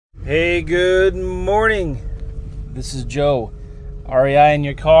Hey, good morning. This is Joe. REI in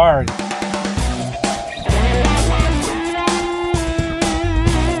your car.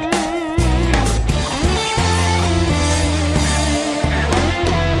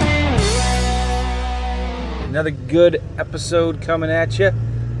 Another good episode coming at you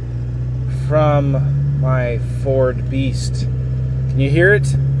from my Ford Beast. Can you hear it?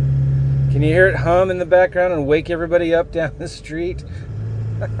 Can you hear it hum in the background and wake everybody up down the street?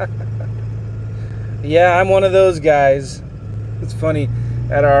 Yeah, I'm one of those guys. It's funny,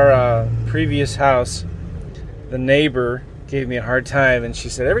 at our previous house, the neighbor gave me a hard time, and she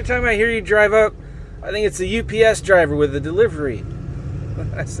said, every time I hear you drive up, I think it's the UPS driver with the delivery.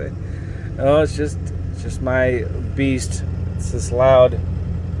 I said, no, it's just my Beast. It's this loud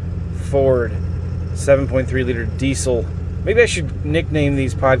Ford 7.3 liter diesel. Maybe I should nickname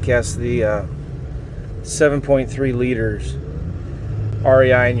these podcasts the 7.3 liters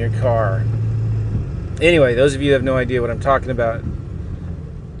REI in your car. Anyway, those of you who have no idea what I'm talking about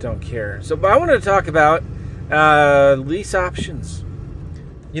don't care. But I wanted to talk about lease options.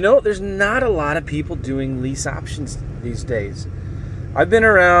 You know, there's not a lot of people doing lease options these days. I've been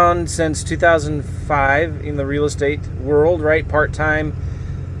around since 2005 in the real estate world, right? Part-time,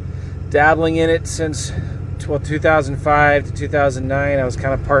 dabbling in it since 2005 to 2009. I was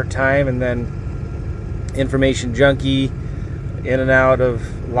kind of part-time, and then information junkie, in and out of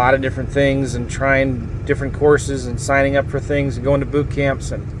a lot of different things, and trying different courses and signing up for things and going to boot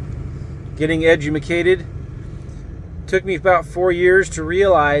camps and getting educated. Took me about 4 years to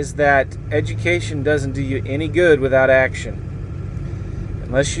realize that education doesn't do you any good without action.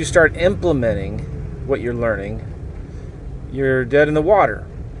 Unless you start implementing what you're learning, you're dead in the water.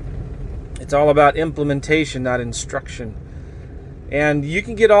 It's all about implementation, not instruction. And you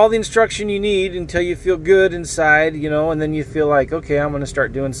can get all the instruction you need until you feel good inside, you know, and then you feel like, okay, I'm going to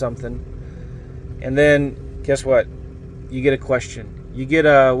start doing something. And then, guess what? You get a question. You get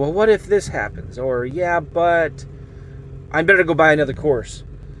a, well, what if this happens? Or, yeah, but I better go buy another course.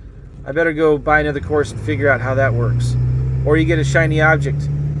 I better go buy another course and figure out how that works. Or you get a shiny object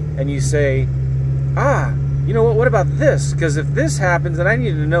and you say, you know what about this? Because if this happens, then I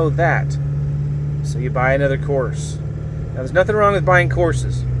need to know that. So you buy another course. Now, there's nothing wrong with buying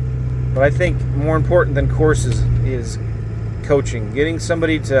courses, but I think more important than courses is coaching. Getting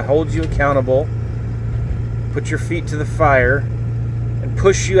somebody to hold you accountable, put your feet to the fire, and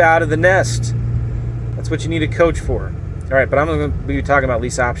push you out of the nest. That's what you need a coach for. All right, but I'm going to be talking about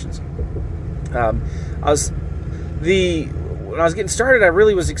lease options. When I was getting started, I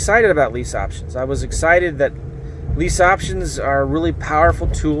really was excited about lease options. I was excited that lease options are a really powerful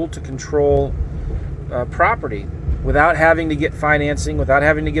tool to control property without having to get financing, without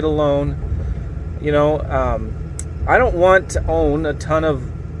having to get a loan. You know, I don't want to own a ton of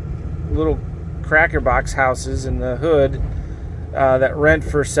little cracker box houses in the hood that rent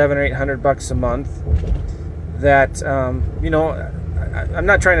for $700 or $800 a month. That, you know, I'm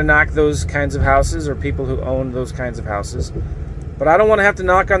not trying to knock those kinds of houses or people who own those kinds of houses, but I don't want to have to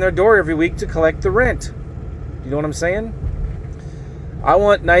knock on their door every week to collect the rent. You know what I'm saying? I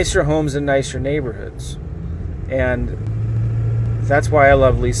want nicer homes in nicer neighborhoods. And that's why I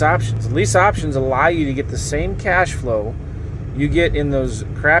love lease options. Lease options allow you to get the same cash flow you get in those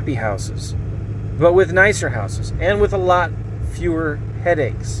crappy houses, but with nicer houses and with a lot fewer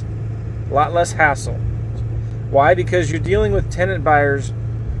headaches, a lot less hassle. Why? Because you're dealing with tenant buyers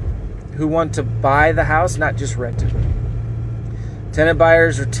who want to buy the house, not just rent it. Tenant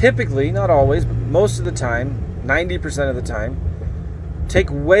buyers are typically, not always, but most of the time, 90% of the time, take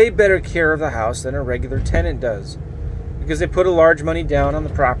way better care of the house than a regular tenant does, because they put a large money down on the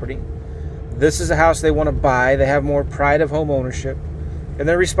property. This is a house they want to buy. They have more pride of home ownership, and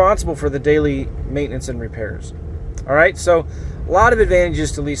they're responsible for the daily maintenance and repairs. All right, so a lot of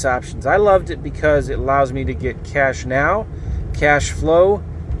advantages to lease options. I loved it because it allows me to get cash now, cash flow,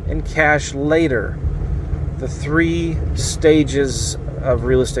 and cash later. The 3 stages of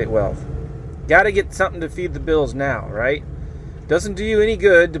real estate wealth. Got to get something to feed the bills now, right? Doesn't do you any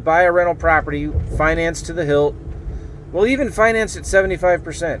good to buy a rental property, finance to the hilt. Well, even finance at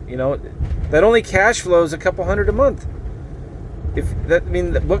 75%. You know, that only cash flows a couple $100 a month.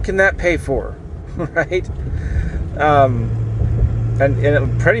 What can that pay for, right?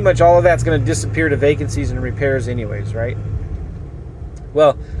 And pretty much all of that's going to disappear to vacancies and repairs, anyways, right?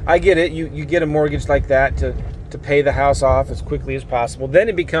 Well, I get it. You get a mortgage like that to pay the house off as quickly as possible. Then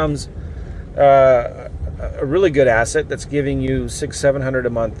it becomes a really good asset that's giving you $600-700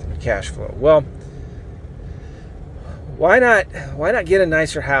 a month cash flow. Well, why not get a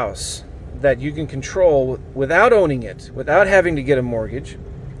nicer house that you can control without owning it, without having to get a mortgage,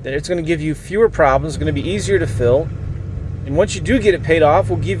 It's going to give you fewer problems. It's going to be easier to fill. And once you do get it paid off,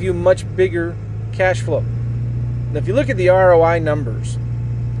 will give you much bigger cash flow. Now, if you look at the ROI numbers,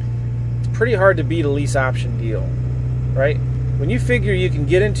 it's pretty hard to beat a lease option deal, right? When you figure you can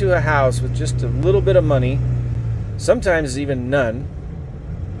get into a house with just a little bit of money, sometimes even none,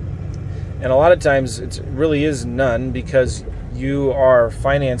 and a lot of times it really is none because you are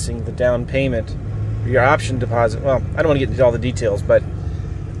financing the down payment, your option deposit. Well, I don't want to get into all the details, but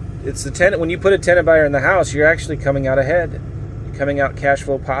it's the tenant. When you put a tenant buyer in the house, you're actually coming out ahead. You're coming out cash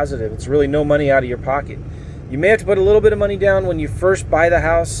flow positive. It's really no money out of your pocket. You may have to put a little bit of money down when you first buy the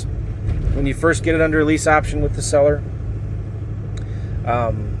house, when you first get it under a lease option with the seller.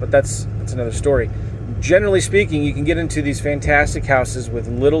 But that's another story. Generally speaking, you can get into these fantastic houses with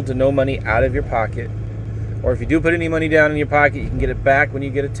little to no money out of your pocket. Or if you do put any money down in your pocket, you can get it back when you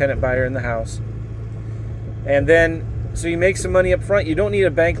get a tenant buyer in the house. And then, so you make some money up front. You don't need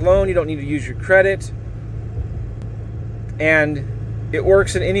a bank loan. You don't need to use your credit. And it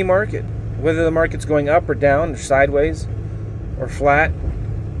works in any market, whether the market's going up or down or sideways or flat.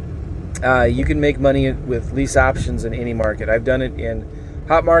 You can make money with lease options in any market. I've done it in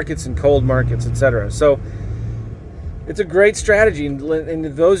hot markets and cold markets, etc. So it's a great strategy. And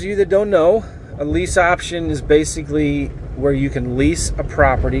those of you that don't know, a lease option is basically where you can lease a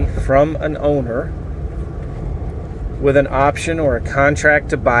property from an owner with an option or a contract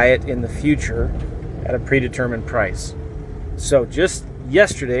to buy it in the future at a predetermined price. So just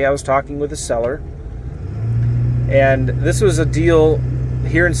yesterday I was talking with a seller, and this was a deal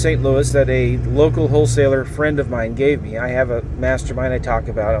here in St. Louis that a local wholesaler friend of mine gave me. I have a mastermind I talk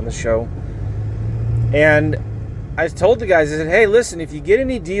about on the show. And I told the guys, I said, hey, listen, if you get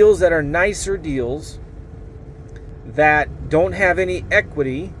any deals that are nicer deals that don't have any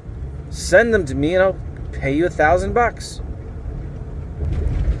equity, send them to me and I'll pay you $1,000.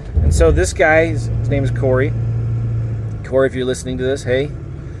 And so this guy, his name is Corey. Corey, if you're listening to this, hey.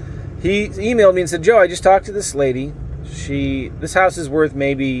 He emailed me and said, Joe, I just talked to this lady. This house is worth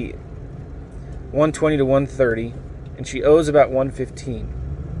maybe $120 to $130, and she owes about $115.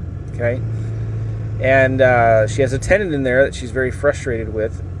 Okay, and she has a tenant in there that she's very frustrated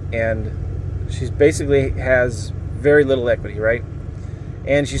with, and she's basically has very little equity, right?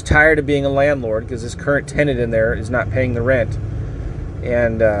 And she's tired of being a landlord because this current tenant in there is not paying the rent,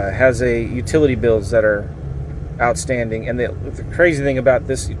 and has a utility bills that are outstanding. And the crazy thing about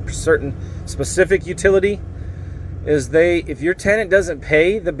this certain specific utility is if your tenant doesn't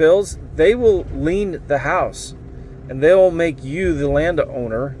pay the bills, they will lien the house and they'll make you, the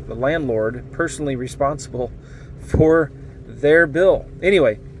landowner, the landlord, personally responsible for their bill.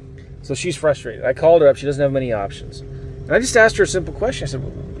 Anyway, so she's frustrated. I called her up. She doesn't have many options. And I just asked her a simple question. I said,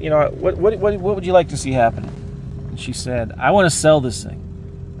 what would you like to see happen? And she said, I want to sell this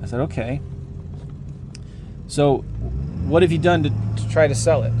thing. I said, okay. So what have you done to try to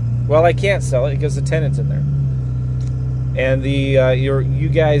sell it? Well, I can't sell it because the tenant's in there. And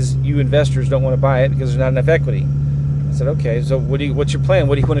you investors don't want to buy it because there's not enough equity. I said, okay, so what's your plan?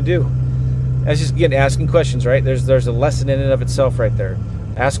 What do you want to do? That's just, again, asking questions, right? There's a lesson in and of itself right there.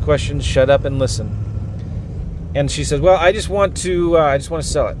 Ask questions, shut up, and listen. And she said, well, I just want to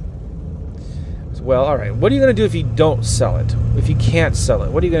sell it. I said, well, all right. What are you going to do if you don't sell it? If you can't sell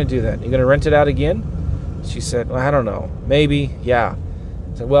it, what are you going to do then? You're going to rent it out again? She said, well, I don't know. Maybe, yeah.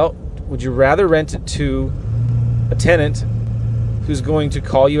 I said, well, would you rather rent it to a tenant who's going to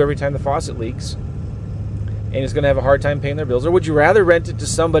call you every time the faucet leaks and is going to have a hard time paying their bills? Or would you rather rent it to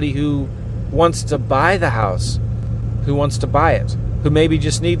somebody who wants to buy the house, who wants to buy it, who maybe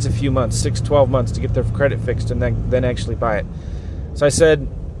just needs a few months, 6-12 months to get their credit fixed and then actually buy it? So I said,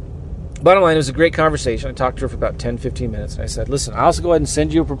 bottom line, it was a great conversation. I talked to her for about 10-15 minutes, and I said, listen, I'll also go ahead and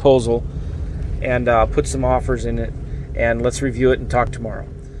send you a proposal and put some offers in it, and let's review it and talk tomorrow.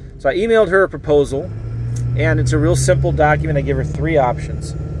 So I emailed her a proposal, and it's a real simple document. I give her 3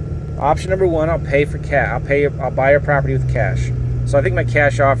 options. Option number 1, I'll pay for cash. I'll buy her property with cash. So I think my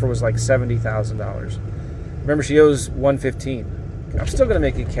cash offer was like $70,000. Remember, she owes $115. I'm still going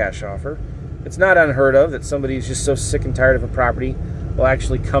to make a cash offer. It's not unheard of that somebody who's just so sick and tired of a property will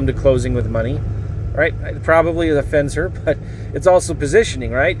actually come to closing with money, right? It probably offends her, but it's also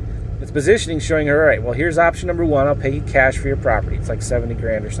positioning, right? It's positioning, showing her, all right, well, here's option number 1. I'll pay you cash for your property. It's like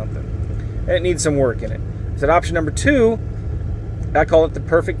 $70,000 or something, and it needs some work in it. I said, option number 2, I call it the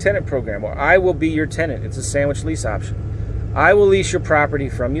perfect tenant program, where I will be your tenant. It's a sandwich lease option. I will lease your property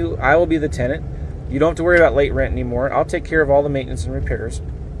from you. I will be the tenant. You don't have to worry about late rent anymore. I'll take care of all the maintenance and repairs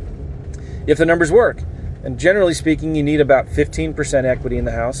if the numbers work. And generally speaking, you need about 15% equity in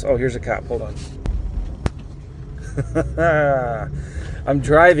the house. Oh, here's a cop. Hold on. I'm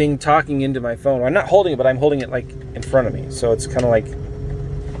driving, talking into my phone. I'm not holding it, but I'm holding it like in front of me. So it's kind of like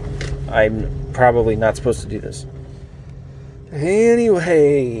I'm probably not supposed to do this.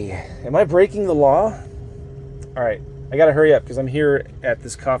 Anyway, am I breaking the law? All right, I got to hurry up because I'm here at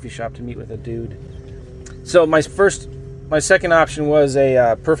this coffee shop to meet with a dude. So my second option was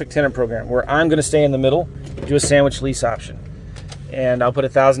a perfect tenant program where I'm going to stay in the middle, do a sandwich lease option. And I'll put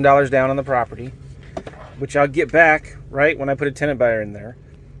 $1,000 down on the property, which I'll get back, right, when I put a tenant buyer in there.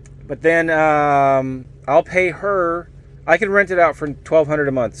 But then I'll pay her, I can rent it out for $1,200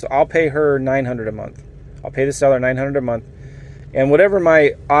 a month, so I'll pay her $900 a month. I'll pay the seller $900 a month. And whatever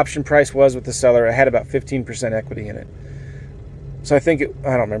my option price was with the seller, I had about 15% equity in it. So I think,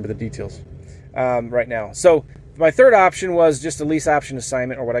 I don't remember the details right now. So my third option was just a lease option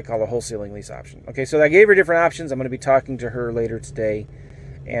assignment, or what I call a wholesaling lease option. Okay, so I gave her different options. I'm going to be talking to her later today.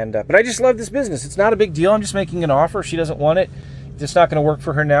 And but I just love this business. It's not a big deal. I'm just making an offer. If she doesn't want it, it's not going to work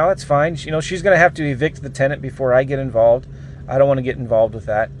for her now. It's fine. She's going to have to evict the tenant before I get involved. I don't want to get involved with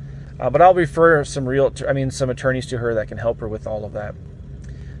that. But I'll refer some attorneys to her that can help her with all of that.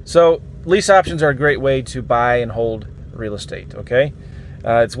 So lease options are a great way to buy and hold real estate. Okay,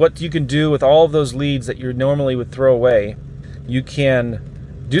 it's what you can do with all of those leads that you normally would throw away. You can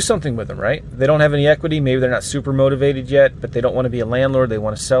do something with them, right? They don't have any equity. Maybe they're not super motivated yet, but they don't want to be a landlord. They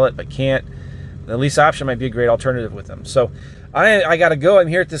want to sell it, but can't. The lease option might be a great alternative with them. So I got to go. I'm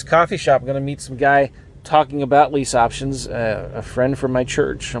here at this coffee shop. I'm going to meet some guy talking about lease options, a friend from my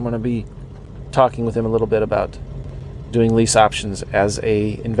church. I'm going to be talking with him a little bit about doing lease options as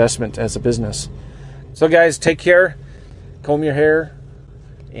a investment, as a business. So guys, take care, comb your hair,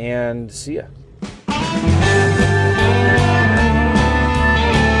 and see ya.